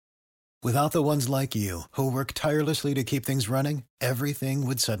Without the ones like you, who work tirelessly to keep things running, everything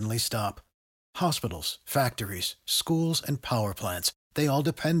would suddenly stop. Hospitals, factories, schools, and power plants, they all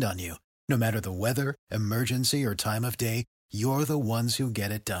depend on you. No matter the weather, emergency, or time of day, you're the ones who get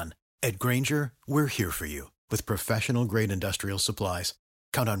it done. At Grainger, we're here for you with professional-grade industrial supplies.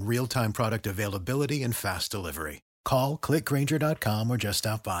 Count on real-time product availability and fast delivery. Call, clickgrainger.com, or just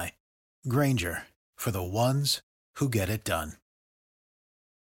stop by. Grainger, for the ones who get it done.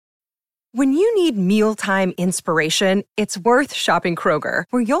 When you need mealtime inspiration, it's worth shopping Kroger,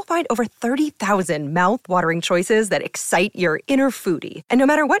 where you'll find over 30,000 mouth-watering choices that excite your inner foodie. And no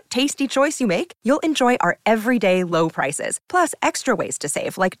matter what tasty choice you make, you'll enjoy our everyday low prices, plus extra ways to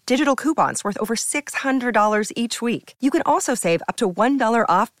save, like digital coupons worth over $600 each week. You can also save up to $1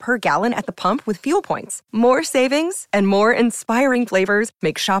 off per gallon at the pump with fuel points. More savings and more inspiring flavors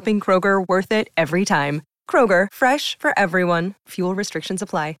make shopping Kroger worth it every time. Kroger, fresh for everyone. Fuel restrictions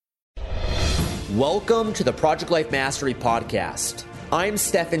apply. Welcome to the Project Life Mastery Podcast. I'm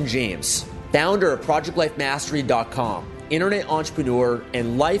Stephen James, founder of ProjectLifeMastery.com, internet entrepreneur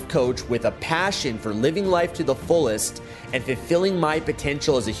and life coach with a passion for living life to the fullest and fulfilling my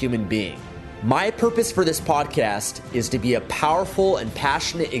potential as a human being. My purpose for this podcast is to be a powerful and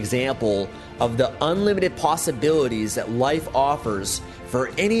passionate example of the unlimited possibilities that life offers for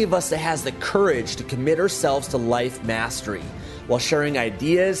any of us that has the courage to commit ourselves to life mastery, while sharing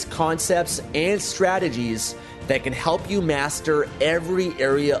ideas, concepts, and strategies that can help you master every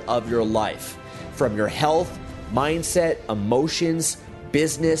area of your life, from your health, mindset, emotions,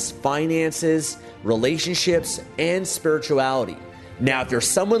 business, finances, relationships, and spirituality. Now, if you're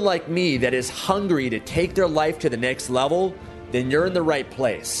someone like me that is hungry to take their life to the next level, then you're in the right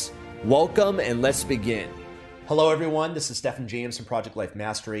place. Welcome, and let's begin. Hello, everyone. This is Stephen James from Project Life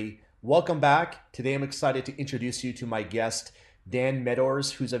Mastery. Welcome back. Today, I'm excited to introduce you to my guest, Dan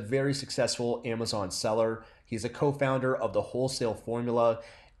Meadors, who's a very successful Amazon seller. He's a co-founder of the Wholesale Formula,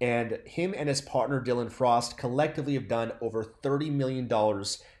 and him and his partner Dylan Frost collectively have done over $30 million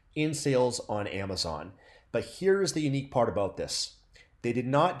in sales on Amazon. But here's the unique part about this. They did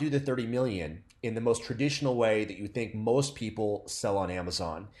not do the 30 million in the most traditional way that you think most people sell on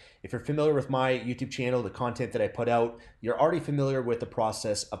Amazon. If you're familiar with my YouTube channel, the content that I put out, you're already familiar with the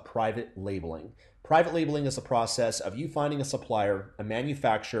process of private labeling. Private labeling is the process of you finding a supplier, a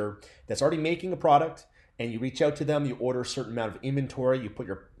manufacturer that's already making a product, and you reach out to them, you order a certain amount of inventory, you put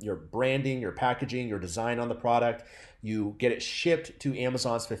your branding, your packaging, your design on the product, you get it shipped to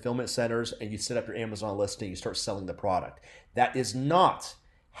Amazon's fulfillment centers, and you set up your Amazon listing, you start selling the product. That is not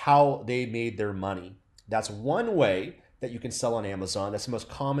how they made their money. That's one way that you can sell on Amazon. That's the most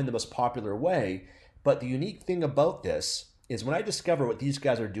common, the most popular way. But the unique thing about this is when I discovered what these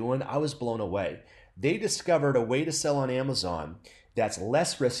guys are doing, I was blown away. They discovered a way to sell on Amazon that's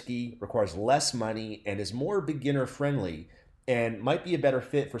less risky, requires less money, and is more beginner friendly, and might be a better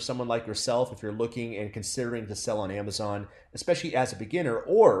fit for someone like yourself if you're looking and considering to sell on Amazon, especially as a beginner,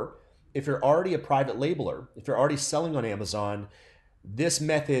 or if you're already a private labeler, if you're already selling on Amazon. This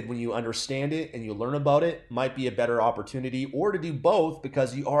method, when you understand it and you learn about it, might be a better opportunity, or to do both,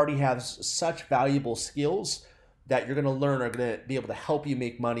 because you already have such valuable skills that you're going to learn are going to be able to help you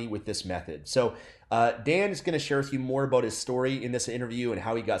make money with this method. So Dan is going to share with you more about his story in this interview and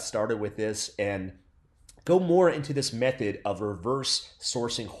how he got started with this, and go more into this method of reverse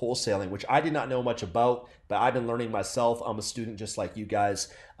sourcing wholesaling, which I did not know much about, but I've been learning myself. I'm a student just like you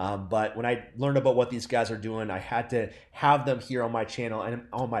guys. But when I learned about what these guys are doing, I had to have them here on my channel and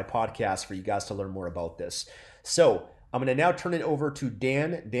on my podcast for you guys to learn more about this. So I'm going to now turn it over to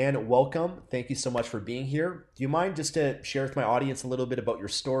Dan. Dan, welcome. Thank you so much for being here. Do you mind just to share with my audience a little bit about your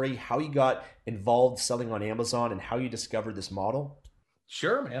story, how you got involved selling on Amazon, and how you discovered this model?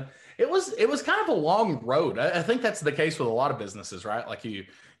 Sure, man. It was kind of a long road. I think that's the case with a lot of businesses, right? Like you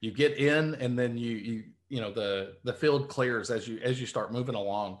get in, and then you know the field clears as you start moving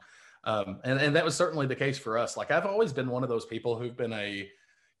along. And that was certainly the case for us. Like, I've always been one of those people who've been a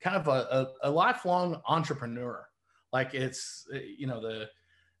kind of a lifelong entrepreneur. Like, it's,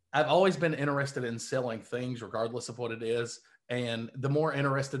 I've always been interested in selling things regardless of what it is. And the more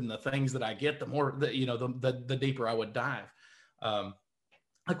interested in the things that I get, the more the deeper I would dive.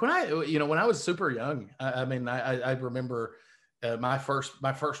 Like when I was super young, I remember my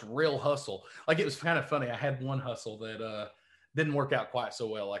first real hustle. Like, it was kind of funny. I had one hustle that didn't work out quite so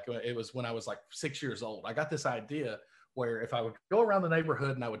well. Like, it was when I was like 6 years old. I got this idea where if I would go around the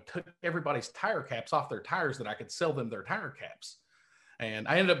neighborhood and I would take everybody's tire caps off their tires, that I could sell them their tire caps. And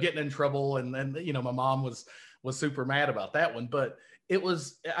I ended up getting in trouble, and my mom was super mad about that one. But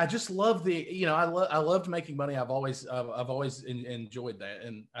I just love I loved making money. I've always enjoyed that.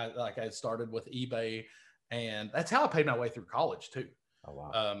 And I started with eBay, and that's how I paid my way through college too. Oh,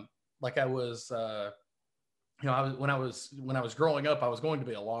 wow. Like I was, when I was growing up, I was going to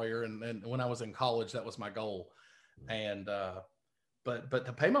be a lawyer. And when I was in college, that was my goal. And, but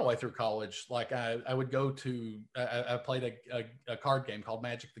to pay my way through college, like I would go to, I played a card game called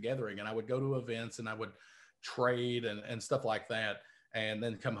Magic the Gathering, and I would go to events and I would trade and stuff like that, and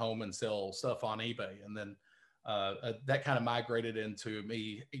then come home and sell stuff on eBay. And then that kind of migrated into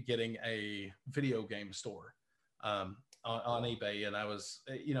me getting a video game store on eBay. And I was,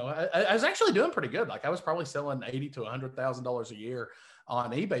 I was actually doing pretty good. Like I was probably selling $80,000 to $100,000 a year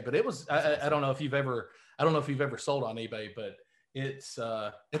on eBay, but it was, I don't know if you've ever sold on eBay, but it's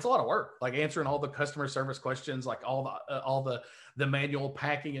a lot of work, like answering all the customer service questions, like all the manual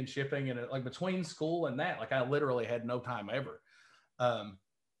packing and shipping, and like between school and that, like I literally had no time ever.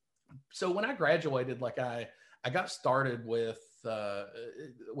 So when I graduated, like I got started with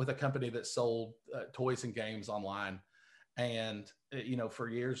a company that sold toys and games online, and for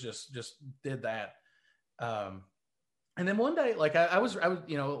years just did that. And then one day, like I was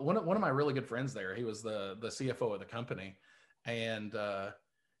one of my really good friends there, he was the CFO of the company, and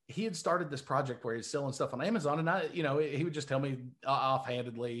he had started this project where he's selling stuff on Amazon. And he would just tell me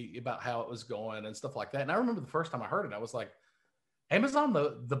offhandedly about how it was going and stuff like that. And I remember the first time I heard it, I was like, Amazon,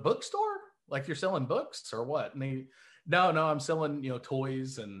 the bookstore? Like you're selling books or what? And he, no, I'm selling,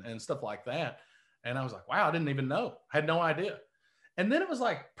 toys and stuff like that. And I was like, wow, I didn't even know. I had no idea. And then it was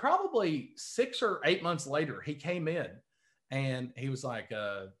like probably 6 or 8 months later, he came in and he was like,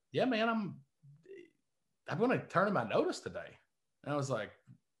 yeah, man, I'm going to turn in my notice today. And I was like,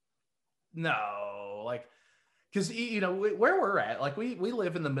 no, like, because, where we're at, like we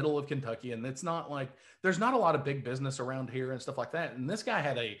live in the middle of Kentucky, and it's not like there's not a lot of big business around here and stuff like that. And this guy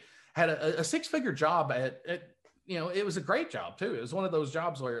had a 6-figure job at it was a great job too. It was one of those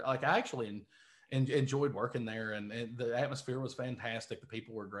jobs where like I actually enjoyed working there, and the atmosphere was fantastic. The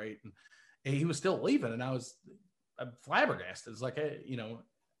people were great, and he was still leaving, and I'm flabbergasted. It's like, hey,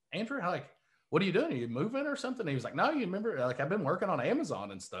 Andrew, like, what are you doing? Are you moving or something? And he was like, no, you remember, like, I've been working on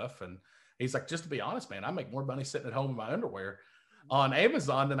Amazon and stuff. And he's like, just to be honest, man, I make more money sitting at home in my underwear on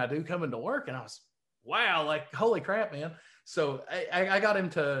Amazon than I do coming to work. And I was, wow, like, holy crap, man. So I got him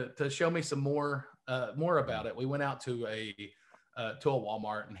to show me some more about it. We went out to a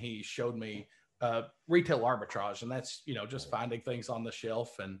Walmart, and he showed me retail arbitrage. And that's, just finding things on the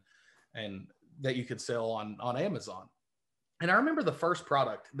shelf and that you could sell on Amazon. And I remember the first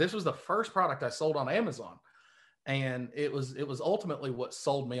product. This was the first product I sold on Amazon, and it was ultimately what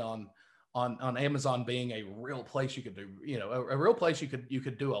sold me on Amazon being a real place you could do, a real place you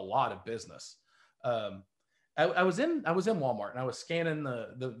could do a lot of business. I was in Walmart, and I was scanning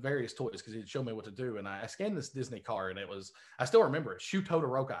the various toys because he'd show me what to do, and I scanned this Disney car, and I still remember it, Shu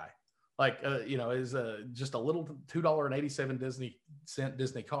Todoroki, like is just a little $2.87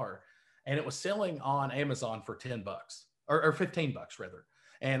 Disney car, and it was selling on Amazon for $10. Or $15 rather.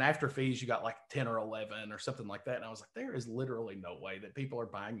 And after fees, you got like 10 or 11 or something like that. And I was like, there is literally no way that people are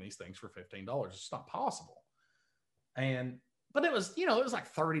buying these things for $15. It's just not possible. But it was, it was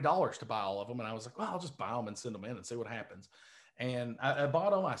like $30 to buy all of them. And I was like, well, I'll just buy them and send them in and see what happens. And I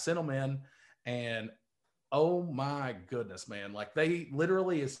bought them, I sent them in, and oh my goodness, man. Like they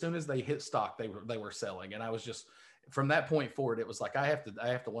literally, as soon as they hit stock, they were selling. And I was just, from that point forward, it was like, I have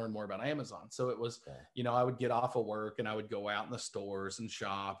to learn more about Amazon. So it was, I would get off of work and I would go out in the stores and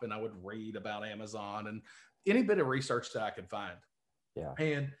shop, and I would read about Amazon and any bit of research that I could find. Yeah.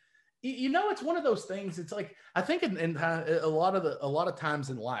 And it's one of those things. It's like, I think in a lot of times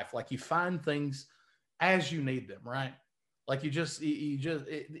in life, like you find things as you need them, right? Like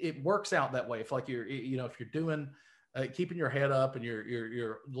it works out that way. If like if you're doing, keeping your head up and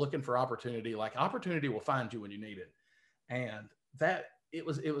you're looking for opportunity, like opportunity will find you when you need it. And that it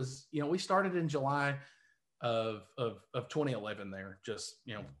was, we started in July of 2011 there, just,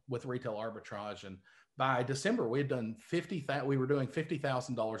 with retail arbitrage. And by December, we had done we were doing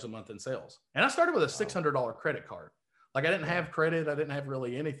 $50,000 a month in sales. And I started with a $600 credit card. Like I didn't have credit. I didn't have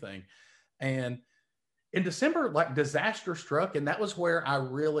really anything. And in December, like disaster struck. And that was where I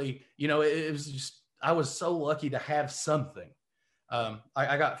really, it was just, I was so lucky to have something. I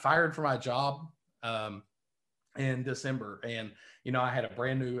got fired from my job in December, and I had a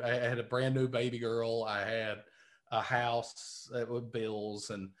brand new baby girl. I had a house with bills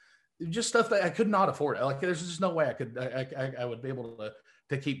and just stuff that I could not afford. Like there's just no way I would be able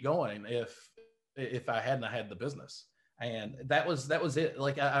to keep going if I hadn't had the business. And that was it.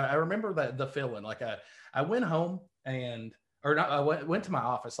 Like I remember that the feeling. Like I went home, and or not, I went to my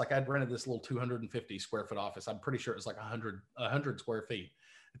office. Like I'd rented this little 250 square foot office. I'm pretty sure it was like 100 square feet,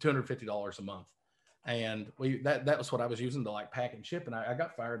 $250 a month. And that was what I was using to like pack and ship. And I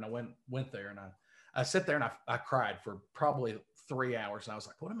got fired and I went there and I sat there and I cried for probably 3 hours. And I was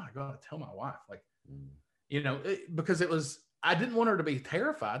like, what am I going to tell my wife? Like, because I didn't want her to be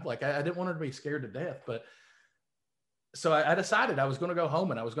terrified. Like I didn't want her to be scared to death, but so I decided I was going to go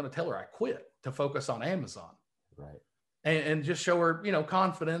home and I was going to tell her I quit to focus on Amazon. Right. And just show her,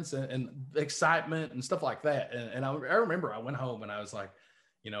 confidence and excitement and stuff like that. And I remember I went home and I was like,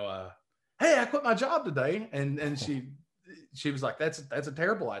 hey, I quit my job today. And she was like, that's a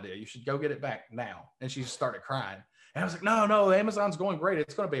terrible idea. You should go get it back now. And she started crying. And I was like, no, Amazon's going great.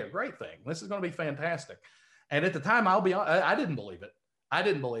 It's going to be a great thing. This is going to be fantastic. And at the time, I'll be honest, I didn't believe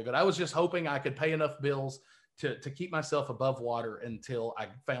it. I was just hoping I could pay enough bills to keep myself above water until I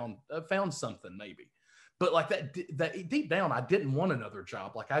found something maybe. But like that deep down, I didn't want another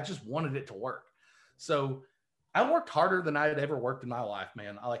job. Like I just wanted it to work. So I worked harder than I had ever worked in my life,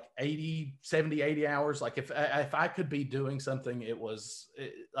 man. I like 70, 80 hours. Like if I could be doing something,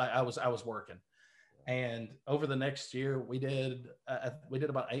 I was working. And over the next year, we did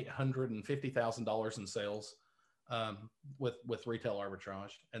about $850,000 in sales with retail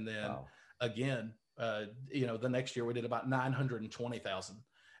arbitrage. And then again, the next year we did about 920,000.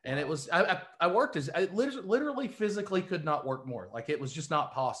 And it was, I worked I literally physically could not work more. Like it was just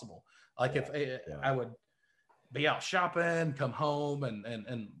not possible. Like I would be out shopping, come home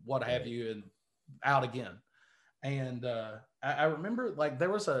and what have you, and out again. And I remember like there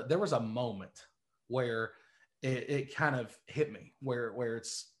was a moment where it kind of hit me where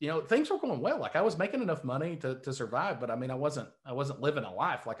it's, things were going well. Like I was making enough money to survive, but I mean, I wasn't living a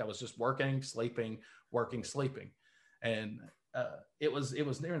life. Like I was just working, sleeping, working, sleeping. And it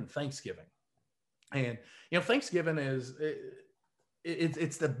was nearing Thanksgiving. And, Thanksgiving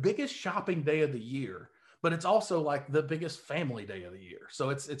it's the biggest shopping day of the year, but it's also like the biggest family day of the year. So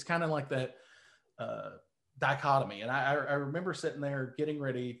it's kind of like that dichotomy. And I remember sitting there getting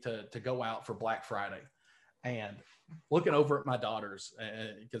ready to go out for Black Friday and looking over at my daughters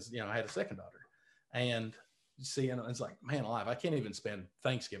because, I had a second daughter, and seeing it's like, man alive, I can't even spend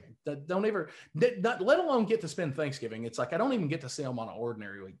Thanksgiving. Don't ever, let alone get to spend Thanksgiving. It's like, I don't even get to see them on an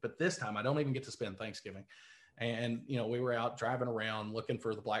ordinary week, but this time I don't even get to spend Thanksgiving. And, we were out driving around looking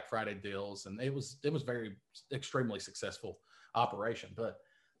for the Black Friday deals, and it was very extremely successful operation. But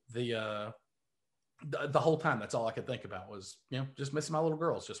the whole time, that's all I could think about was, just missing my little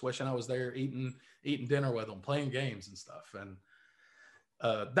girls, just wishing I was there eating dinner with them, playing games and stuff. And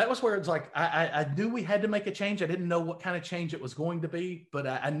that was where it's like, I knew we had to make a change. I didn't know what kind of change it was going to be, but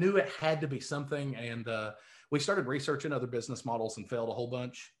I knew it had to be something. And we started researching other business models and failed a whole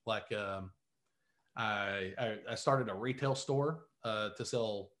bunch. Like I started a retail store to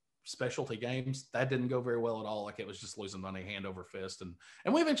sell specialty games. That didn't go very well at all. Like it was just losing money hand over fist. And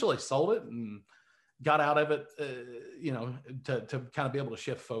we eventually sold it and got out of it, to kind of be able to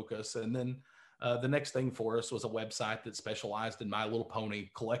shift focus. And then the next thing for us was a website that specialized in My Little Pony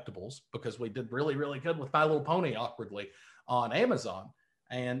collectibles, because we did really, really good with My Little Pony awkwardly on Amazon,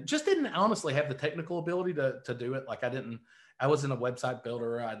 and just didn't honestly have the technical ability to do it. Like I wasn't a website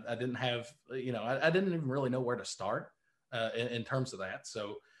builder. I didn't have, I didn't even really know where to start in terms of that.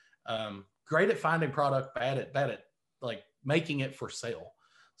 So great at finding product, bad at like making it for sale.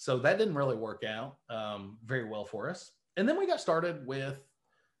 So that didn't really work out very well for us. And then we got started with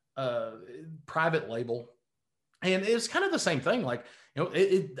private label, and it's kind of the same thing. Like,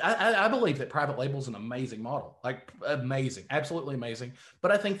 I believe that private label is an amazing model, like amazing, absolutely amazing.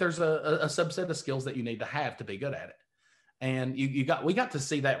 But I think there's a subset of skills that you need to have to be good at it. And we got to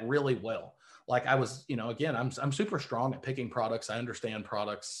see that really well. Like I was, again, I'm super strong at picking products. I understand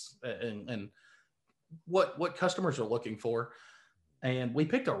products and what customers are looking for. And we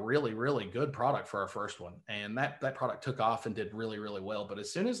picked a really, really good product for our first one. And that product took off and did really, really well. But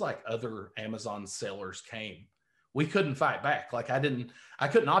as soon as like other Amazon sellers came, we couldn't fight back. Like I couldn't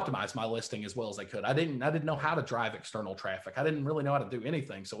optimize my listing as well as I could. I didn't know how to drive external traffic. I didn't really know how to do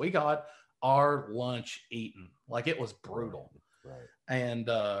anything. So we got our lunch eaten. Like it was brutal. Right.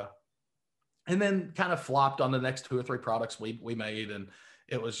 And then kind of flopped on the next 2 or 3 products we made. And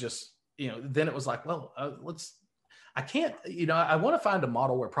it was just, then it was like, well, I can't, I want to find a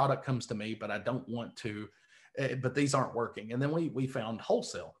model where product comes to me, but I don't want to, but these aren't working. And then we found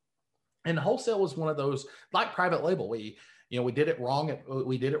wholesale, and wholesale was one of those, like private label. We did it wrong.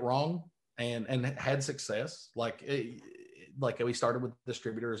 We did it wrong and had success. Like we started with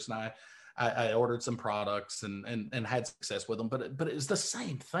distributors, and I ordered some products and had success with them, but it was the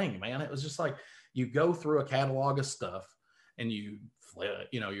same thing, man. It was just like, you go through a catalog of stuff and you flip,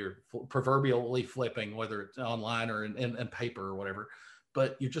 you're proverbially flipping, whether it's online or in paper or whatever,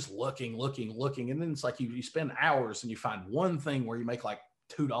 but you're just looking. And then it's like you spend hours and you find one thing where you make like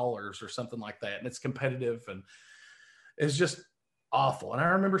 $2 or something like that. And it's competitive and it's just awful. And I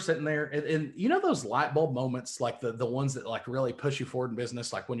remember sitting there and those light bulb moments, like the ones that like really push you forward in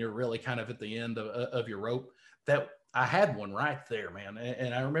business, like when you're really kind of at the end of your rope, that I had one right there, man.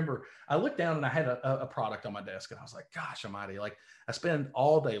 And I remember I looked down and I had a product on my desk and I was like, gosh almighty, like I spend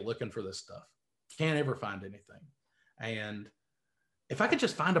all day looking for this stuff. Can't ever find anything. And if I could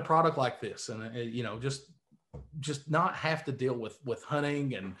just find a product like this and, just not have to deal with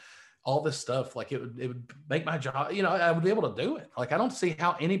hunting and all this stuff, like it would make my job, I would be able to do it. Like, I don't see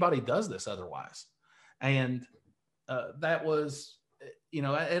how anybody does this otherwise. And that was, and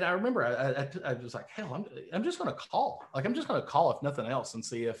I remember I was like, hell, I'm just going to call. Like, I'm just going to call if nothing else and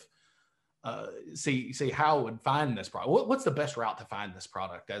see if, see how I would find this product. What's the best route to find this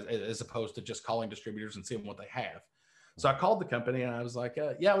product as opposed to just calling distributors and seeing what they have. So I called the company and I was like,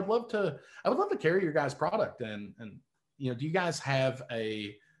 yeah, I would love to carry your guys' product. And do you guys have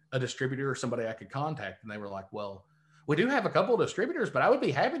a distributor or somebody I could contact? And they were like, well, we do have a couple of distributors, but I would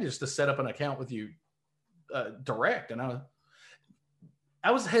be happy just to set up an account with you direct. And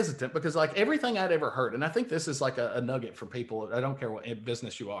I was hesitant because like everything I'd ever heard, and I think this is like a nugget for people. I don't care what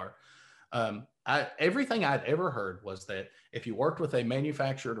business you are. Everything I'd ever heard was that if you worked with a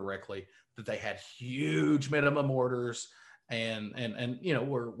manufacturer directly, that they had huge minimum orders and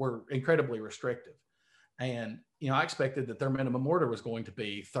were incredibly restrictive. And, I expected that their minimum order was going to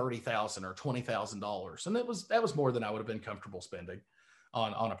be $30,000 or $20,000. And that was more than I would have been comfortable spending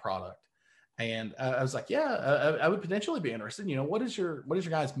on a product. And I was like, yeah, I would potentially be interested. What is your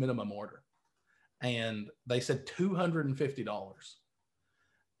guys' minimum order? And they said $250.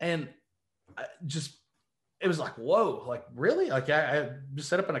 And it was like, whoa, like really? Like I just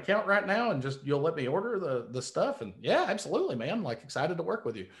set up an account right now and just, you'll let me order the stuff. And yeah, absolutely, man. Like, excited to work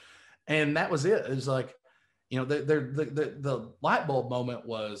with you. And that was it. It was like, the light bulb moment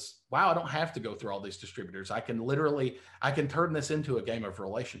was, wow, I don't have to go through all these distributors. I can turn this into a game of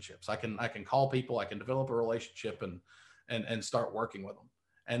relationships. I can call people, I can develop a relationship and start working with them.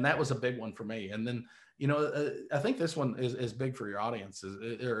 And that was a big one for me. And then, I think this one is big for your audience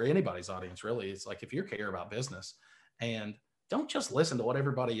or anybody's audience, really. It's like, if you care about business, and don't just listen to what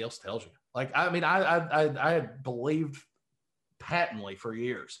everybody else tells you. Like, I mean, I believed patently for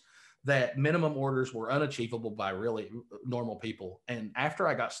years that minimum orders were unachievable by really normal people. And after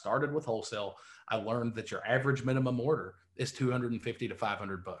I got started with wholesale, I learned that your average minimum order is $250 to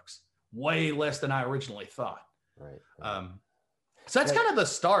 $500, way less than I originally thought. Right. So that's kind of the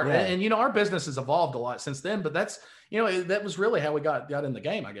start. Yeah. And our business has evolved a lot since then, but that's, that was really how we got in the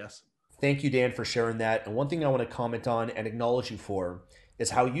game, I guess. Thank you, Dan, for sharing that. And one thing I want to comment on and acknowledge you for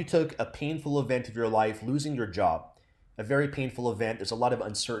is how you took a painful event of your life, losing your job, a very painful event. There's a lot of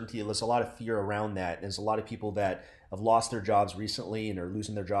uncertainty. There's a lot of fear around that. There's a lot of people that have lost their jobs recently and are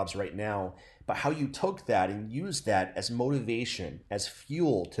losing their jobs right now. But how you took that and used that as motivation, as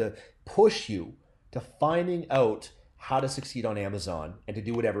fuel to push you to finding out how to succeed on Amazon and to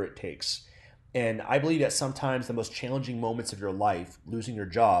do whatever it takes. And I believe that sometimes the most challenging moments of your life, losing your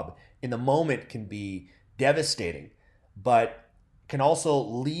job, in the moment can be devastating, but can also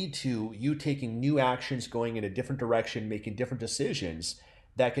lead to you taking new actions, going in a different direction, making different decisions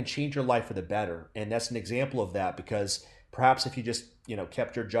that can change your life for the better. And that's an example of that, because perhaps if you just,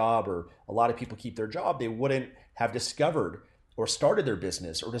 kept your job, or a lot of people keep their job, they wouldn't have discovered or started their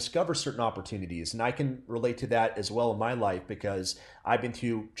business or discover certain opportunities. And I can relate to that as well in my life, because I've been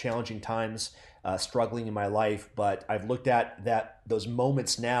through challenging times, struggling in my life, but I've looked at those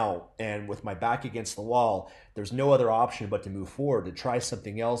moments now, and with my back against the wall, there's no other option but to move forward, to try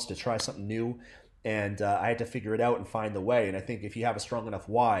something else, to try something new. And I had to figure it out and find the way. And I think if you have a strong enough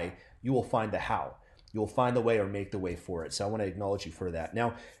why, you will find the how. You will find the way or make the way for it. So I want to acknowledge you for that.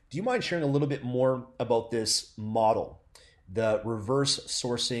 Now, do you mind sharing a little bit more about this model, the reverse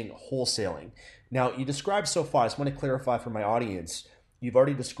sourcing wholesaling? Now, you described so far, I just want to clarify for my audience, you've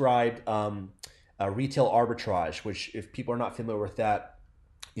already described retail arbitrage, which, if people are not familiar with that,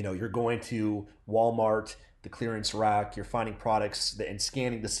 you're going to Walmart, the clearance rack, you're finding products and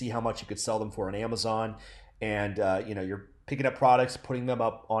scanning to see how much you could sell them for on Amazon. And, you're picking up products, putting them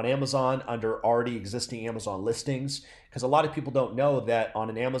up on Amazon under already existing Amazon listings. Because a lot of people don't know that on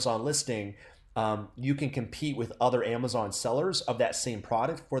an Amazon listing, you can compete with other Amazon sellers of that same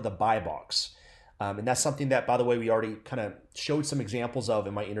product for the buy box. And that's something that, by the way, we already kind of showed some examples of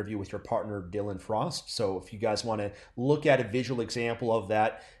in my interview with your partner, Dylan Frost. So if you guys want to look at a visual example of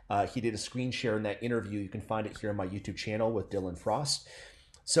that, he did a screen share in that interview. You can find it here on my YouTube channel with Dylan Frost.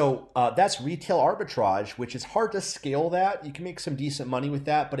 So that's retail arbitrage, which is hard to scale that. You can make some decent money with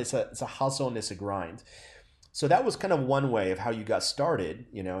that, but it's a hustle and it's a grind. So that was kind of one way of how you got started,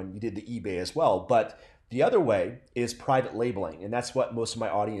 and you did the eBay as well. But the other way is private labeling, and that's what most of my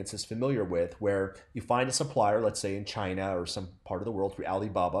audience is familiar with, where you find a supplier, let's say in China or some part of the world through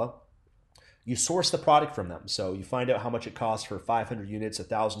Alibaba. You source the product from them. So you find out how much it costs for 500 units,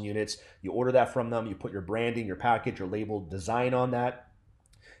 1,000 units. You order that from them. You put your branding, your package, your label design on that.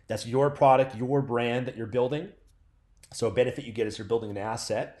 That's your product, your brand that you're building. So a benefit you get is you're building an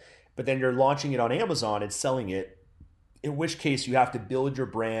asset, but then you're launching it on Amazon and selling it, in which case you have to build your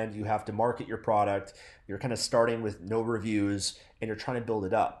brand, you have to market your product, you're kind of starting with no reviews, and you're trying to build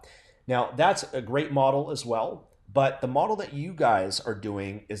it up. Now, that's a great model as well, but the model that you guys are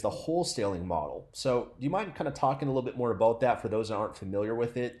doing is the wholesaling model. So do you mind kind of talking a little bit more about that for those that aren't familiar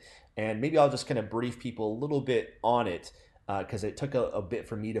with it? And maybe I'll just kind of brief people a little bit on it, because it took a bit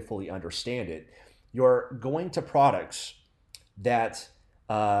for me to fully understand it. You're going to products that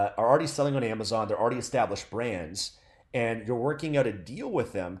are already selling on Amazon, they're already established brands, and you're working out a deal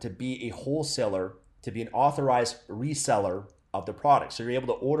with them to be a wholesaler, to be an authorized reseller of the product. So you're able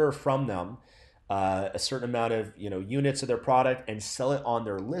to order from them a certain amount of units of their product and sell it on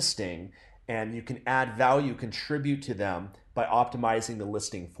their listing, and you can add value, contribute to them by optimizing the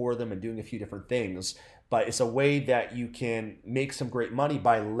listing for them and doing a few different things. But it's a way that you can make some great money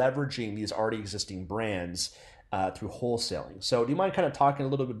by leveraging these already existing brands through wholesaling. So do you mind kind of talking a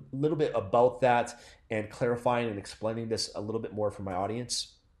little bit about that and clarifying and explaining this a little bit more for my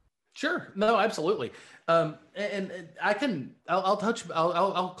audience? Sure. No, absolutely. And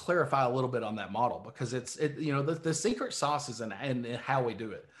I'll clarify a little bit on that model, because the secret sauce is in how we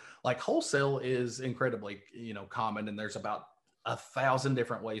do it. Like wholesale is incredibly, common, and there's about 1,000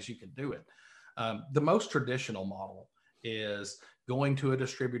 different ways you can do it. The most traditional model is going to a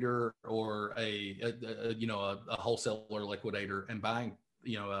distributor or a wholesaler liquidator and buying,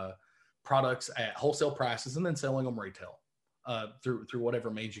 products at wholesale prices and then selling them retail through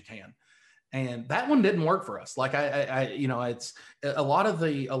whatever means you can. And that one didn't work for us. Like it's a lot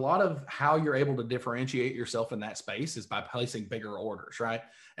of how you're able to differentiate yourself in that space is by placing bigger orders, right?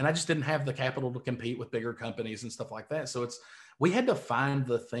 And I just didn't have the capital to compete with bigger companies and stuff like that. So we had to find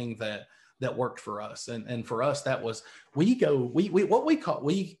the thing that worked for us. And for us, that was, we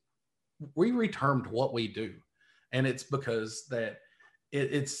retermed what we do. And it's because that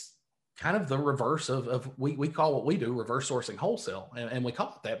it's kind of the reverse of we call what we do reverse sourcing wholesale. And we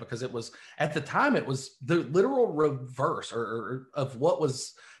call it that because it was, at the time, it was the literal reverse or of what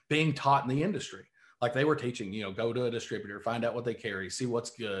was being taught in the industry. Like they were teaching, go to a distributor, find out what they carry, see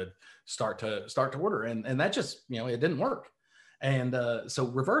what's good, start to order. And that just, it didn't work. And so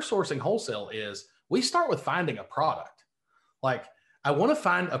reverse sourcing wholesale is, we start with finding a product. Like, I want to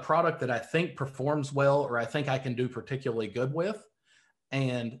find a product that I think performs well, or I think I can do particularly good with,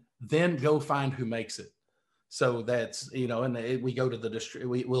 and then go find who makes it. So that's, and we go to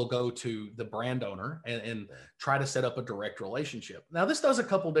we'll go to the brand owner and try to set up a direct relationship. Now, this does a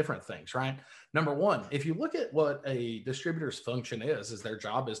couple different things, right? Number one, if you look at what a distributor's function is their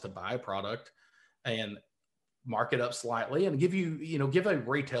job is to buy a product and mark it up slightly and give a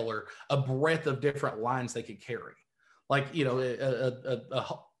retailer a breadth of different lines they could carry. Like,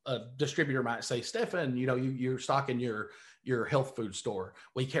 a distributor might say, Stefan, you're stocking your health food store.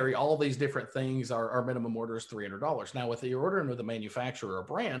 We carry all these different things. Our minimum order is $300. Now, with you're ordering with a manufacturer or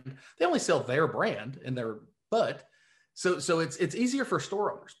brand, they only sell their brand and so it's easier for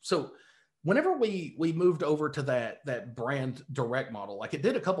store owners. So whenever we moved over to that brand direct model, like it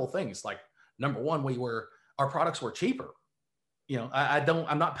did a couple of things. Like, number one, our products were cheaper.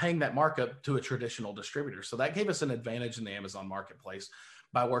 I'm not paying that markup to a traditional distributor. So that gave us an advantage in the Amazon marketplace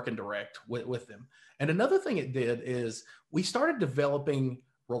by working direct with them. And another thing it did is we started developing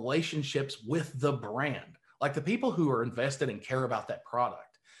relationships with the brand, like the people who are invested and care about that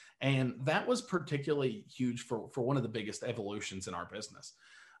product. And that was particularly huge for one of the biggest evolutions in our business.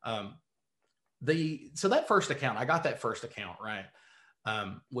 So that first account, I got that first account, right?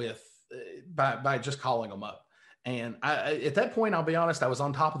 By just calling them up. And at that point, I'll be honest, I was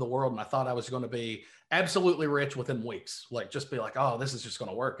on top of the world and I thought I was going to be absolutely rich within weeks. Like, just be like, oh, this is just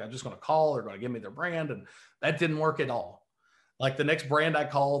going to work. I'm just going to call, they're going to give me their brand. And that didn't work at all. Like, the next brand I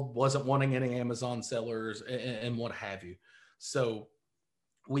called wasn't wanting any Amazon sellers and what have you. So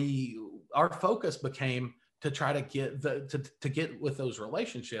our focus became to try to get to get with those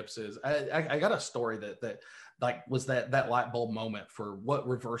relationships is I got a story that like was that light bulb moment for what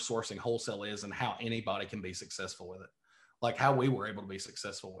reverse sourcing wholesale is and how anybody can be successful with it, like how we were able to be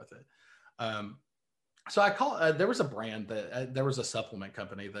successful with it. So I call there was a brand that there was a supplement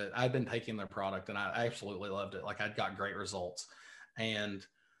company that I'd been taking their product and I absolutely loved it. Like I'd got great results, and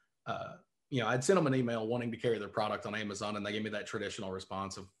I'd sent them an email wanting to carry their product on Amazon, and they gave me that traditional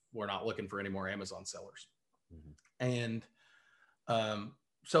response of, we're not looking for any more Amazon sellers. And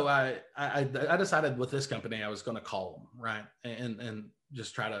so I decided with this company, I was going to call them, right. And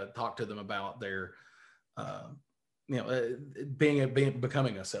just try to talk to them about their,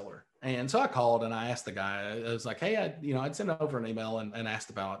 becoming a seller. And so I called and I asked the guy, I was like, hey, I'd sent over an email and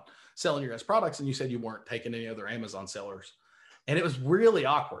asked about selling your guys' products. And you said you weren't taking any other Amazon sellers. And it was really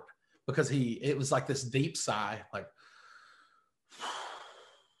awkward because it was like this deep sigh, like,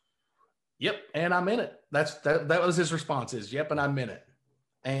 yep. And I'm in it. That was his response is, yep. And I'm in it.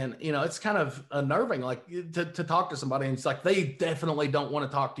 And, it's kind of unnerving, like to talk to somebody and it's like, they definitely don't want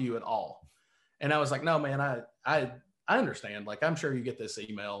to talk to you at all. And I was like, no, man, I understand. Like, I'm sure you get this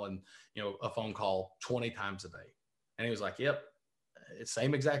email and, a phone call 20 times a day. And he was like, yep, it's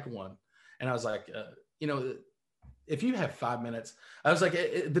same exact one. And I was like, if you have 5 minutes, I was like,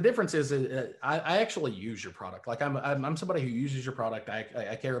 the difference is I actually use your product. Like I'm somebody who uses your product.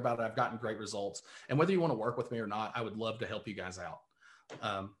 I care about it. I've gotten great results. And whether you want to work with me or not, I would love to help you guys out.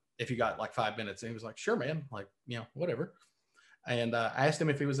 If you got like 5 minutes. And he was like, sure, man, like, whatever. And I asked him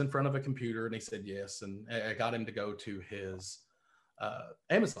if he was in front of a computer and he said yes. And I got him to go to his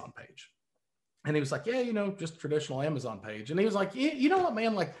Amazon page. And he was like, yeah, just traditional Amazon page. And he was like, you know what,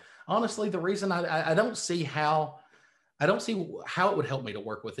 man, like, honestly, the reason I don't see how it would help me to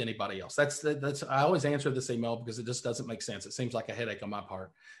work with anybody else. That's I always answer this email because it just doesn't make sense. It seems like a headache on my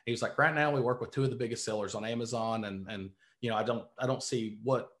part. He was like, right now we work with two of the biggest sellers on Amazon. And I don't see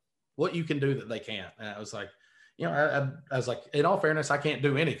what you can do that they can't. And I was like, I was like, in all fairness, I can't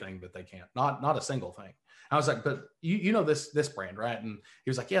do anything that they can't, not a single thing. I was like, but you know this brand, right? And he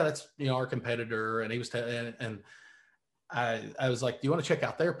was like, yeah, that's, our competitor. And he was, and I was like, do you want to check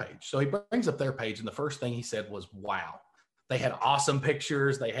out their page? So he brings up their page. And the first thing he said was, wow, they had awesome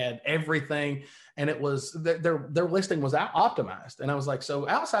pictures. They had everything. And it was, their listing was optimized. And I was like, so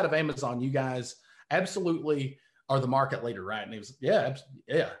outside of Amazon, you guys absolutely are the market leader, right? And he was, yeah.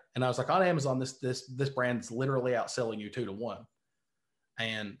 And I was like, on Amazon, this brand's literally outselling you 2-1.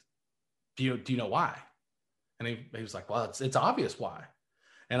 And do you know why? And he was like, well, it's obvious why.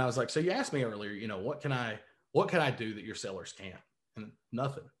 And I was like, so you asked me earlier, what can I do that your sellers can't? And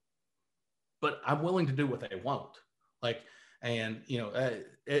nothing. But I'm willing to do what they won't. Like, and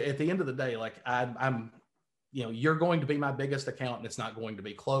at the end of the day, like I'm you're going to be my biggest account, and it's not going to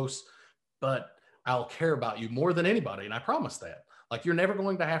be close, but I'll care about you more than anybody. And I promise that. Like, you're never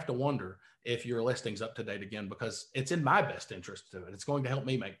going to have to wonder if your listing's up to date again, because it's in my best interest to do it. It's going to help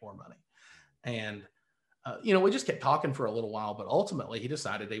me make more money. And, we just kept talking for a little while, but ultimately he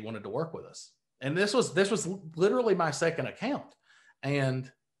decided he wanted to work with us. And this was literally my second account.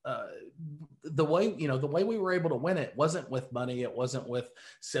 And the way we were able to win it wasn't with money. It wasn't with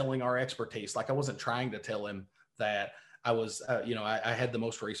selling our expertise. Like, I wasn't trying to tell him that I was, I had the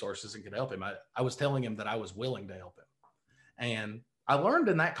most resources and could help him. I was telling him that I was willing to help him. And I learned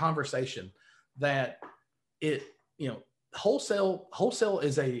in that conversation that wholesale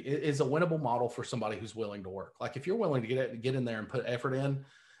is a winnable model for somebody who's willing to work. Like, if you're willing to get in there and put effort in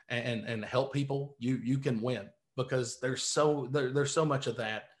and help people, you can win, because there's so much of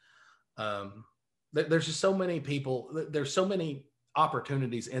that. There's just so many people, there's so many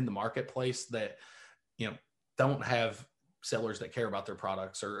opportunities in the marketplace that, don't have sellers that care about their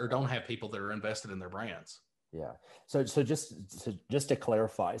products, or don't have people that are invested in their brands. Yeah. So just to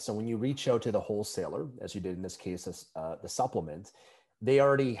clarify, so when you reach out to the wholesaler, as you did in this case, the supplement, they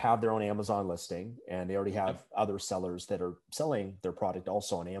already have their own Amazon listing, and they already have other sellers that are selling their product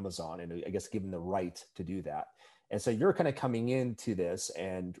also on Amazon, and I guess given the right to do that. And so you're kind of coming into this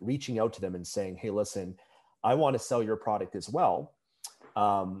and reaching out to them and saying, hey, listen, I want to sell your product as well.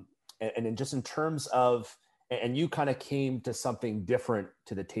 And then just in terms of, and you kind of came to something different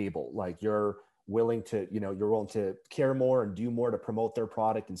to the table, like you're willing to care more and do more to promote their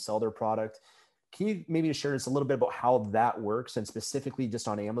product and sell their product. Can you maybe share us a little bit about how that works, and specifically just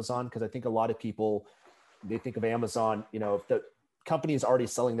on Amazon? Because I think a lot of people, they think of Amazon, if the company is already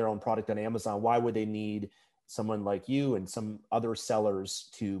selling their own product on Amazon, why would they need someone like you and some other sellers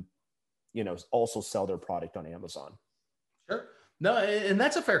to, also sell their product on Amazon? Sure. No, and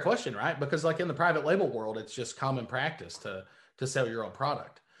that's a fair question, right? Because like in the private label world, it's just common practice to sell your own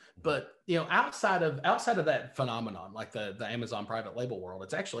product. But outside of that phenomenon, like the Amazon private label world,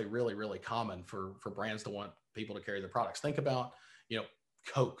 it's actually really, really common for brands to want people to carry their products. Think about,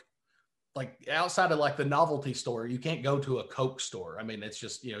 Coke. Like outside of like the novelty store, you can't go to a Coke store. I mean, it's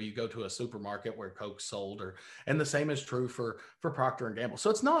just, you go to a supermarket where Coke's sold, and the same is true for Procter and Gamble. So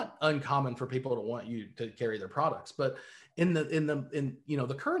it's not uncommon for people to want you to carry their products. But in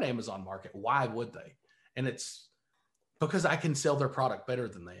the current Amazon market, why would they? And it's because I can sell their product better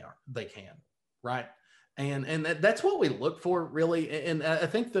than they can. Right. And that's what we look for, really. And I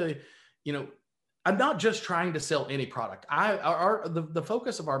think I'm not just trying to sell any product. The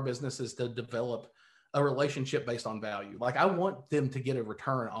focus of our business is to develop a relationship based on value. Like I want them to get a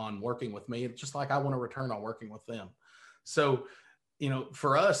return on working with me, just like I want a return on working with them. So,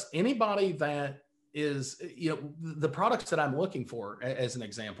 for us, anybody that is, the products that I'm looking for, as an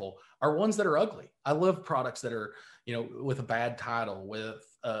example, are ones that are ugly. I love products that are, with a bad title, with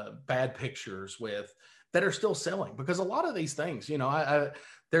bad pictures, that are still selling, because a lot of these things,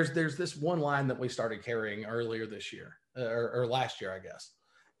 there's this one line that we started carrying earlier this year or last year, I guess.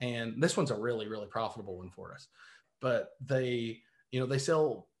 And this one's a really, really profitable one for us, but they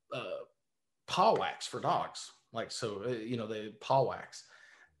sell paw wax for dogs. They paw wax,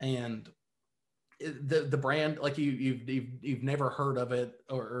 and the brand, like you've never heard of it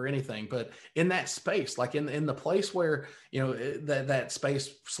or anything, but in that space, like in the place where, that space,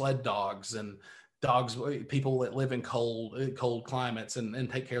 sled dogs and dogs, people that live in cold climates and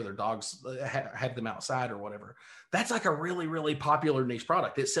take care of their dogs, have them outside or whatever. That's like a really, really popular niche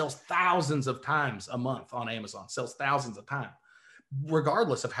product. It sells thousands of times a month on Amazon, sells thousands of times,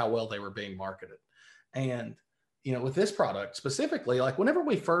 regardless of how well they were being marketed. And, with this product specifically, like whenever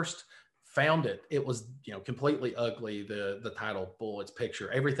we first found it, it was, completely ugly. The title, bull, its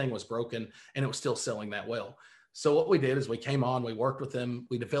picture, everything was broken, and it was still selling that well. So what we did is we came on, we worked with them,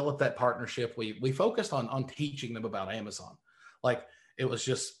 we developed that partnership. We focused on teaching them about Amazon. Like it was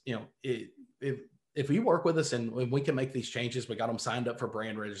just, if you work with us and we can make these changes, we got them signed up for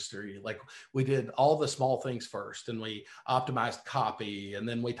brand registry. Like we did all the small things first, and we optimized copy. And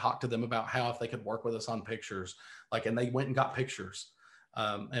then we talked to them about how, if they could work with us on pictures, and they went and got pictures,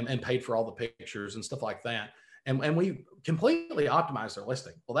 and paid for all the pictures and stuff like that. And we completely optimized their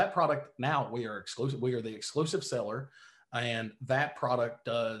listing. Well, that product, now we are exclusive. We are the exclusive seller. And that product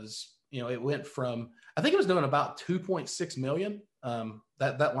does, it went from, I think it was doing about 2.6 million.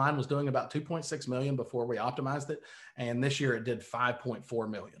 That line was doing about 2.6 million before we optimized it. And this year it did 5.4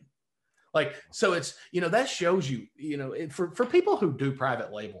 million. Like, so it's, that shows you, for people who do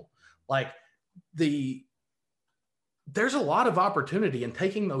private label, like there's a lot of opportunity in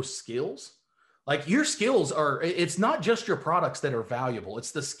taking those skills. Like your skills it's not just your products that are valuable.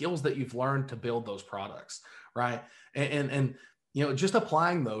 It's the skills that you've learned to build those products. Right. And just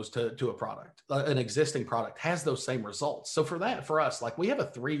applying those to a product, an existing product, has those same results. So for us, like we have a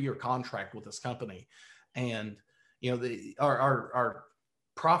 3-year contract with this company, and, our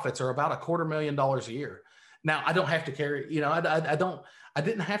profits are about $250,000 a year. Now I don't have to carry, I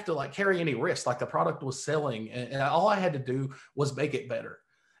didn't have to carry any risk. Like the product was selling, and all I had to do was make it better.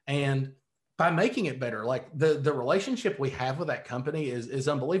 And by making it better, like the relationship we have with that company is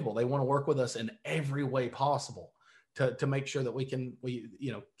unbelievable. They want to work with us in every way possible to make sure that we can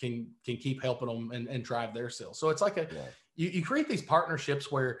keep helping them and drive their sales. So it's like you create these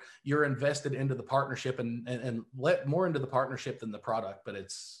partnerships where you're invested into the partnership and let more into the partnership than the product, but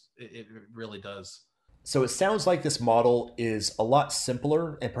it really does. So it sounds like this model is a lot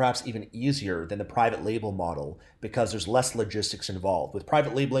simpler and perhaps even easier than the private label model, because there's less logistics involved. With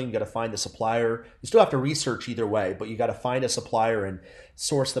private labeling, you got to find the supplier. You still have to research either way, but you got to find a supplier and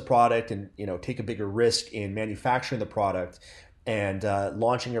source the product and take a bigger risk in manufacturing the product and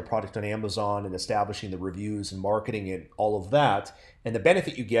launching your product on Amazon and establishing the reviews and marketing and all of that. And the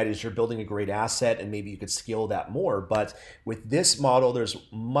benefit you get is you're building a great asset, and maybe you could scale that more. But with this model, there's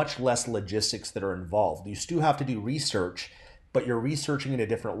much less logistics that are involved. You still have to do research, but you're researching in a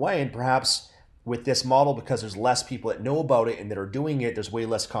different way. And perhaps with this model, because there's less people that know about it and that are doing it, there's way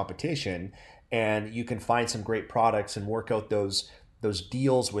less competition, and you can find some great products and work out those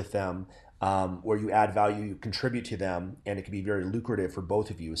deals with them. Where you add value, you contribute to them, and it can be very lucrative for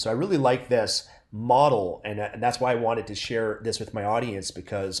both of you. So I really like this model, and that's why I wanted to share this with my audience,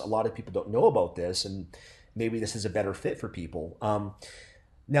 because a lot of people don't know about this, and maybe this is a better fit for people.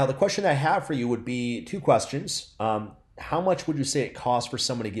 Now, the question I have for you would be 2 questions. How much would you say it costs for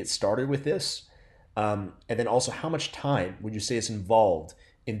someone to get started with this? And then also, how much time would you say is involved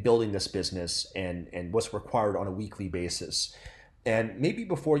in building this business, and what's required on a weekly basis? And maybe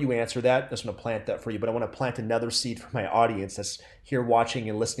before you answer that, I just want to plant that for you, but I want to plant another seed for my audience that's here watching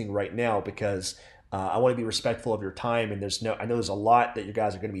and listening right now, because I want to be respectful of your time. And I know there's a lot that you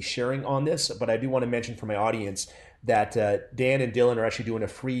guys are going to be sharing on this, but I do want to mention for my audience that Dan and Dylan are actually doing a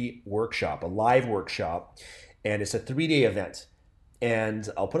free workshop, a live workshop, and it's a 3-day event. And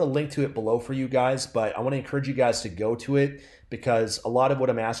I'll put a link to it below for you guys, but I want to encourage you guys to go to it, because a lot of what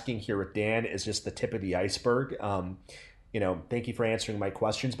I'm asking here with Dan is just the tip of the iceberg. Thank you for answering my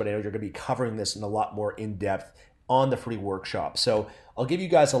questions, but I know you're going to be covering this in a lot more in depth on the free workshop. So I'll give you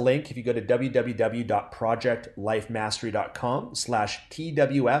guys a link. If you go to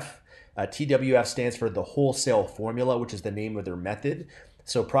www.projectlifemastery.com/TWF, TWF stands for the wholesale formula, which is the name of their method.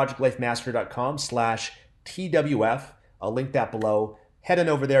 So projectlifemastery.com/TWF. I'll link that below. Head on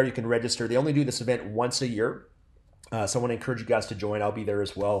over there. You can register. They only do this event once a year. So I want to encourage you guys to join. I'll be there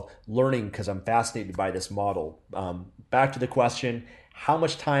as well, learning, because I'm fascinated by this model. Back to the question, how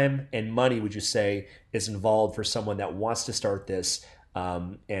much time and money would you say is involved for someone that wants to start this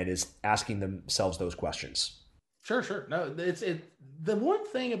and is asking themselves those questions? Sure. No, the one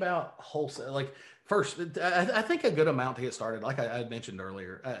thing about wholesale, like first, I think a good amount to get started, like I mentioned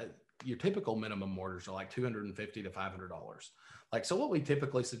earlier, your typical minimum orders are like $250 to $500. Like, so what we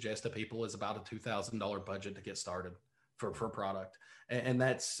typically suggest to people is about a $2,000 budget to get started for product. And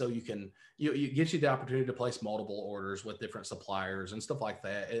that's so you get you the opportunity to place multiple orders with different suppliers and stuff like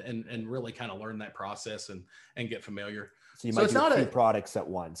that, and really kind of learn that process and get familiar. So you might do a few products at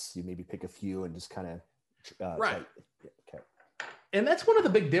once. You maybe pick a few and just kind of right. Okay. And that's one of the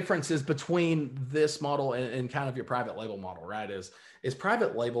big differences between this model and kind of your private label model, right? Is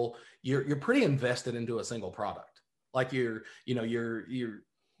private label, you're pretty invested into a single product. Like your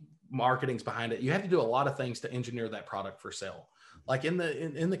marketing's behind it. You have to do a lot of things to engineer that product for sale. Like in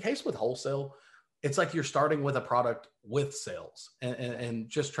the case with wholesale, it's like you're starting with a product with sales and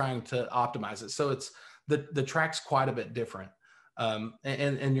just trying to optimize it. So it's the track's quite a bit different.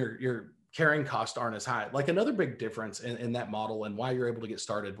 And your carrying costs aren't as high. Like another big difference in that model and why you're able to get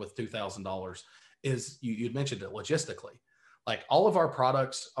started with $2,000 is you'd mentioned it logistically. Like all of our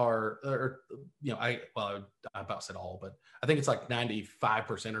products are I about said all, but I think it's like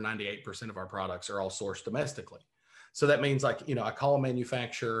 95% or 98% of our products are all sourced domestically. So that means like, I call a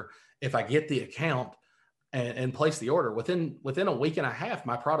manufacturer, if I get the account and place the order within a week and a half,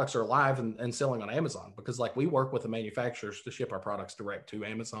 my products are live and selling on Amazon, because like we work with the manufacturers to ship our products direct to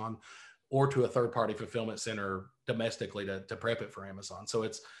Amazon or to a third-party fulfillment center domestically to prep it for Amazon. So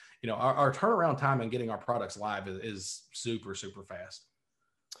it's, our turnaround time and getting our products live is super, super fast.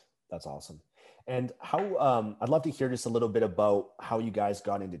 That's awesome. And how, I'd love to hear just a little bit about how you guys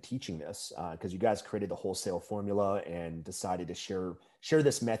got into teaching this, because you guys created the wholesale formula and decided to share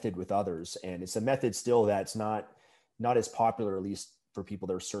this method with others. And it's a method still that's not as popular, at least for people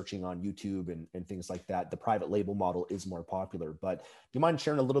that are searching on YouTube and things like that. The private label model is more popular, but do you mind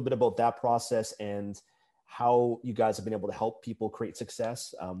sharing a little bit about that process and how you guys have been able to help people create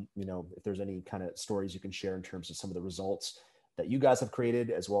success? If there's any kind of stories you can share in terms of some of the results that you guys have created,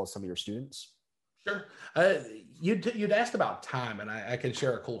 as well as some of your students. Sure. You'd asked about time, and I can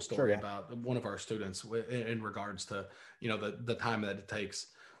share a cool story about one of our students in regards to, the time that it takes.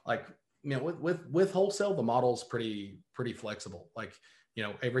 Like, with wholesale, the model's pretty flexible. Like,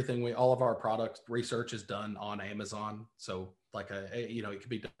 everything all of our product research is done on Amazon. So like it could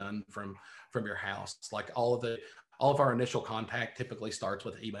be done from your house. Like all of our initial contact typically starts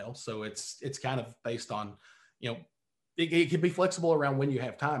with email. So it's kind of based on, it can be flexible around when you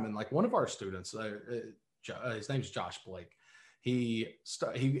have time. And like one of our students, his name's Josh Blake. He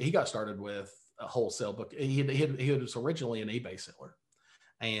got started with a wholesale book. He was originally an eBay seller,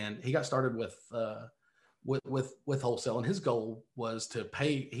 and he got started with wholesale. And his goal was to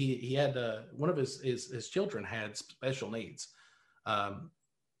pay. He had one of his children had special needs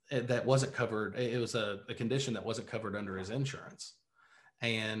that wasn't covered. It was a condition that wasn't covered under his insurance.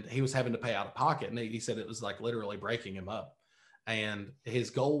 And he was having to pay out of pocket. And he said it was like literally breaking him up. And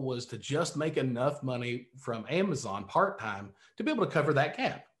his goal was to just make enough money from Amazon part-time to be able to cover that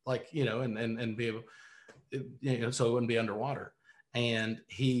gap, like, and be able, so it wouldn't be underwater. And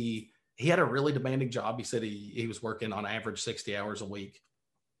he had a really demanding job. He said he was working on average 60 hours a week.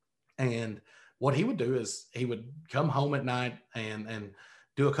 And what he would do is he would come home at night and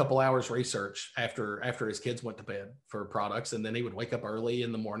do a couple hours research after his kids went to bed for products. And then he would wake up early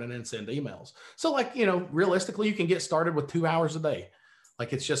in the morning and send emails. So like, realistically, you can get started with 2 hours a day.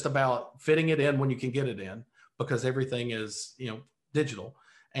 Like it's just about fitting it in when you can get it in, because everything is, digital.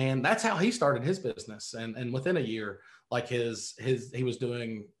 And that's how he started his business. And within a year, like he was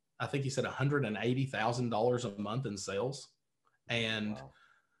doing, I think he said $180,000 a month in sales. and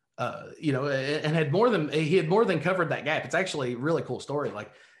Wow. And he had more than covered that gap. It's actually a really cool story.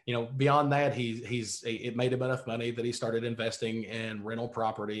 Like, beyond that, it made him enough money that he started investing in rental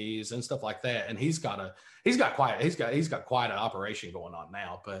properties and stuff like that. And he's got quite an operation going on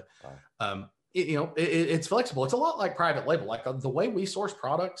now. But Wow. it's flexible. It's a lot like private label. Like the way we source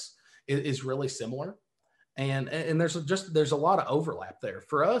products is really similar, and there's a lot of overlap there.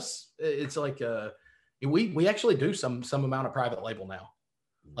 For us, it's like we actually do some amount of private label now,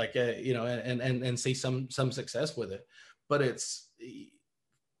 like and see some success with it. But it's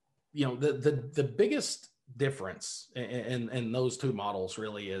the biggest difference in those two models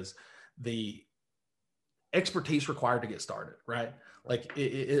really is the expertise required to get started, right? Like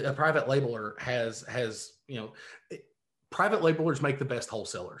a private labeler has private labelers make the best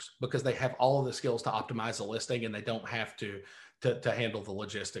wholesalers because they have all of the skills to optimize a listing, and they don't have to handle the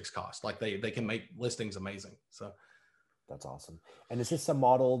logistics cost. Like they can make listings amazing. So that's awesome. And is this a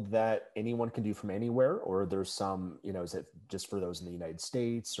model that anyone can do from anywhere, or there's some, is it just for those in the United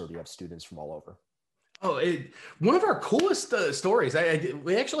States, or do you have students from all over? Oh, one of our coolest stories.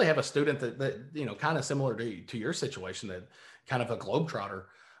 We actually have a student that kind of similar to your situation, that kind of a globetrotter.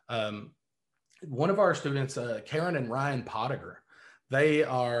 One of our students, Karen and Ryan Pottiger, they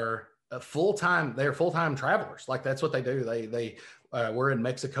are full-time. They're full-time travelers. Like that's what they do. They were in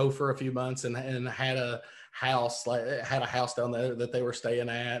Mexico for a few months and had a house down there that they were staying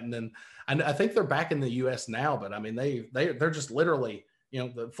at, and then I think they're back in the U.S. now. But I mean, they're just literally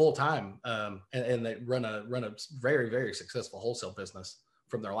the full time, and they run a very, very successful wholesale business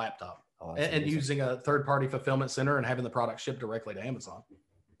from their laptop, and using a third party fulfillment center and having the product shipped directly to Amazon.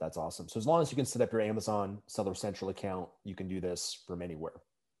 That's awesome. So as long as you can set up your Amazon Seller Central account, you can do this from anywhere.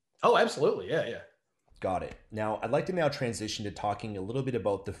 Oh, absolutely. Yeah. Got it. Now, I'd like to now transition to talking a little bit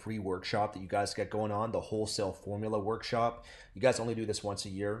about the free workshop that you guys got going on, the Wholesale Formula Workshop. You guys only do this once a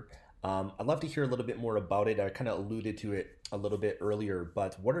year. I'd love to hear a little bit more about it. I kind of alluded to it a little bit earlier,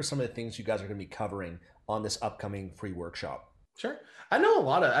 but what are some of the things you guys are going to be covering on this upcoming free workshop? Sure. I know a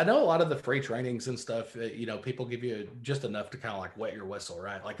lot of the free trainings and stuff, people give you just enough to kind of like wet your whistle,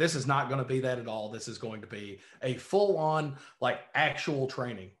 right? Like this is not going to be that at all. This is going to be a full on like actual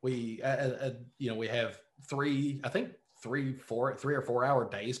training. We have three or 4 hour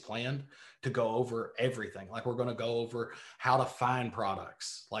days planned to go over everything. Like we're going to go over how to find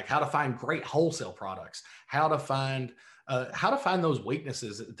products, like how to find great wholesale products, how to find those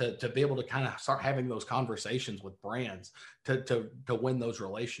weaknesses to be able to kind of start having those conversations with brands to win those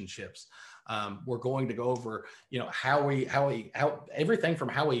relationships. We're going to go over, how everything from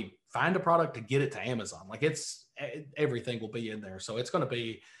how we find a product to get it to Amazon. Like everything will be in there. So it's going to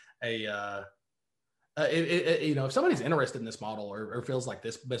be if somebody's interested in this model or feels like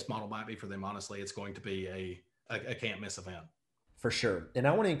this model might be for them, honestly, it's going to be a can't miss event. For sure. And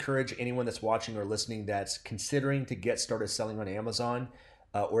I want to encourage anyone that's watching or listening that's considering to get started selling on Amazon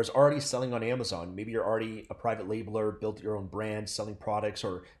or is already selling on Amazon. Maybe you're already a private labeler, built your own brand, selling products,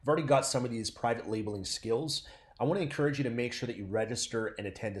 or you've already got some of these private labeling skills. I want to encourage you to make sure that you register and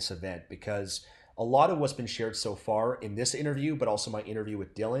attend this event, because a lot of what's been shared so far in this interview, but also my interview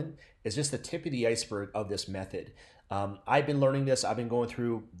with Dylan, is just the tip of the iceberg of this method. I've been learning this. I've been going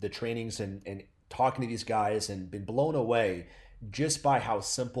through the trainings and talking to these guys and been blown away just by how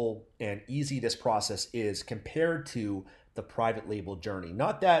simple and easy this process is compared to the private label journey.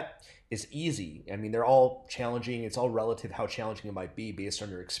 Not that it's easy. I mean, they're all challenging. It's all relative how challenging it might be based on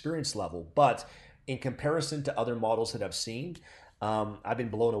your experience level. But in comparison to other models that I've seen, I've been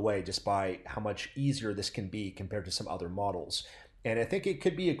blown away just by how much easier this can be compared to some other models. And I think it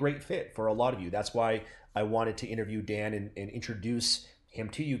could be a great fit for a lot of you. That's why I wanted to interview Dan and introduce him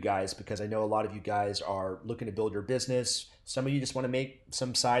to you guys, because I know a lot of you guys are looking to build your business. Some of you just want to make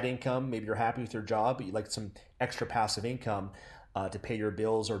some side income. Maybe you're happy with your job, but you like some extra passive income to pay your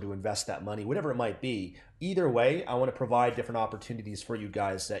bills or to invest that money, whatever it might be. Either way, I want to provide different opportunities for you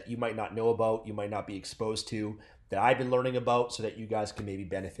guys that you might not know about, you might not be exposed to, that I've been learning about, so that you guys can maybe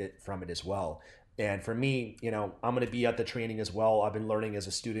benefit from it as well. And for me, I'm going to be at the training as well. I've been learning as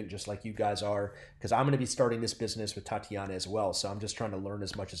a student, just like you guys are, because I'm going to be starting this business with Tatiana as well. So I'm just trying to learn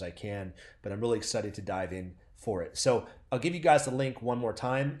as much as I can, but I'm really excited to dive in for it. So I'll give you guys the link one more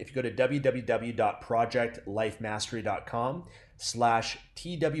time. If you go to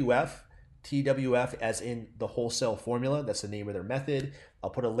www.projectlifemastery.com/TWF, TWF as in the wholesale formula, that's the name of their method. I'll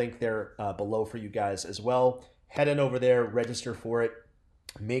put a link there below for you guys as well. Head on over there, register for it.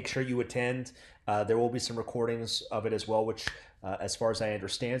 Make sure you attend. There will be some recordings of it as well, which as far as I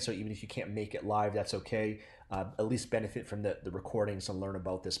understand, so even if you can't make it live, that's okay. At least benefit from the recordings and learn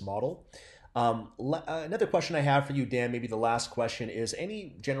about this model. Another question I have for you, Dan, maybe the last question, is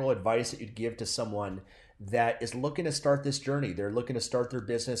any general advice that you'd give to someone that is looking to start this journey? They're looking to start their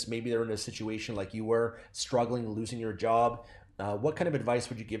business. Maybe they're in a situation like you were, struggling, losing your job. What kind of advice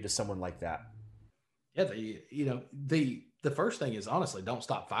would you give to someone like that? Yeah, the first thing is, honestly, don't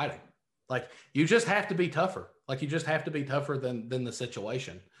stop fighting. Like, you just have to be tougher. Like, you just have to be tougher than the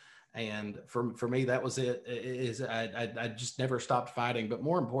situation. And for me, that was it. I just never stopped fighting. But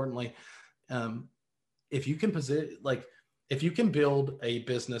more importantly, if you can build a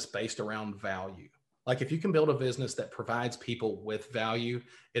business based around value, like if you can build a business that provides people with value,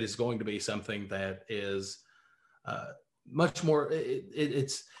 it is going to be something that is much more.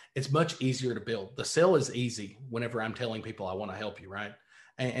 It's much easier to build. The sale is easy whenever I'm telling people I want to help you, right?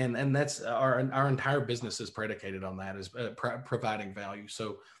 And that's our entire business is predicated on that, is providing value.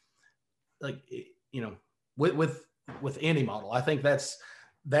 So, like, with any model, I think that's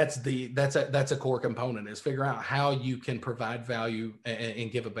a core component, is figure out how you can provide value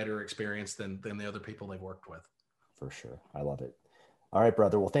and give a better experience than the other people they've worked with. For sure. I love it. All right,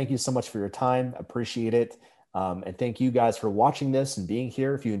 brother. Well, thank you so much for your time. Appreciate it. And thank you guys for watching this and being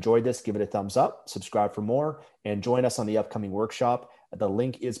here. If you enjoyed this, give it a thumbs up, subscribe for more, and join us on the upcoming workshop. The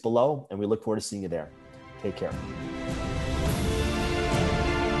link is below, and we look forward to seeing you there. Take care.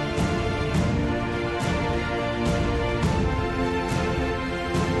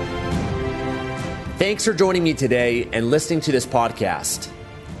 Thanks for joining me today and listening to this podcast.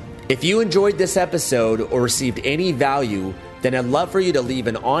 If you enjoyed this episode or received any value, then I'd love for you to leave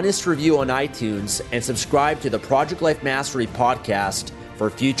an honest review on iTunes and subscribe to the Project Life Mastery podcast for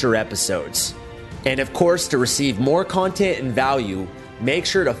future episodes. And of course, to receive more content and value, make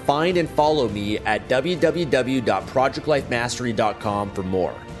sure to find and follow me at www.projectlifemastery.com for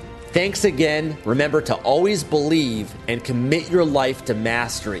more. Thanks again. Remember to always believe and commit your life to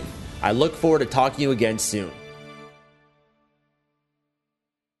mastery. I look forward to talking to you again soon.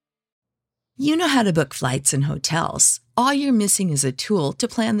 You know how to book flights and hotels. All you're missing is a tool to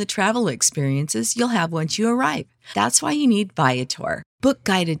plan the travel experiences you'll have once you arrive. That's why you need Viator. Book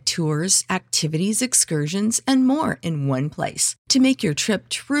guided tours, activities, excursions, and more in one place to make your trip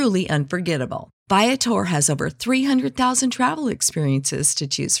truly unforgettable. Viator has over 300,000 travel experiences to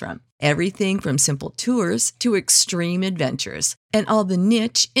choose from. Everything from simple tours to extreme adventures and all the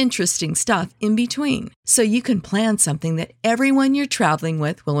niche, interesting stuff in between. So you can plan something that everyone you're traveling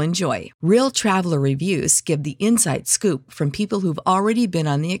with will enjoy. Real traveler reviews give the inside scoop from people who've already been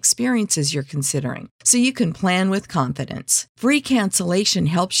on the experiences you're considering. So you can plan with confidence. Free cancellation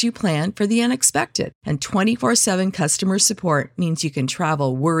helps you plan for the unexpected. And 24/7 customer support means you can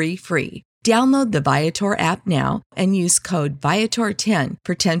travel worry-free. Download the Viator app now and use code Viator10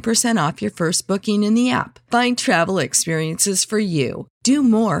 for 10% off your first booking in the app. Find travel experiences for you. Do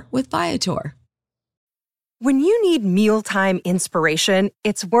more with Viator. When you need mealtime inspiration,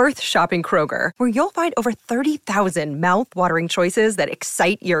 it's worth shopping Kroger, where you'll find over 30,000 mouth-watering choices that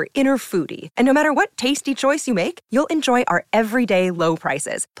excite your inner foodie. And no matter what tasty choice you make, you'll enjoy our everyday low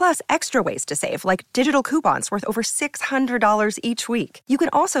prices, plus extra ways to save, like digital coupons worth over $600 each week. You can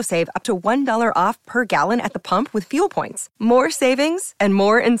also save up to $1 off per gallon at the pump with fuel points. More savings and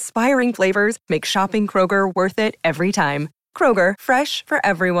more inspiring flavors make shopping Kroger worth it every time. Kroger, fresh for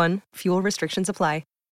everyone. Fuel restrictions apply.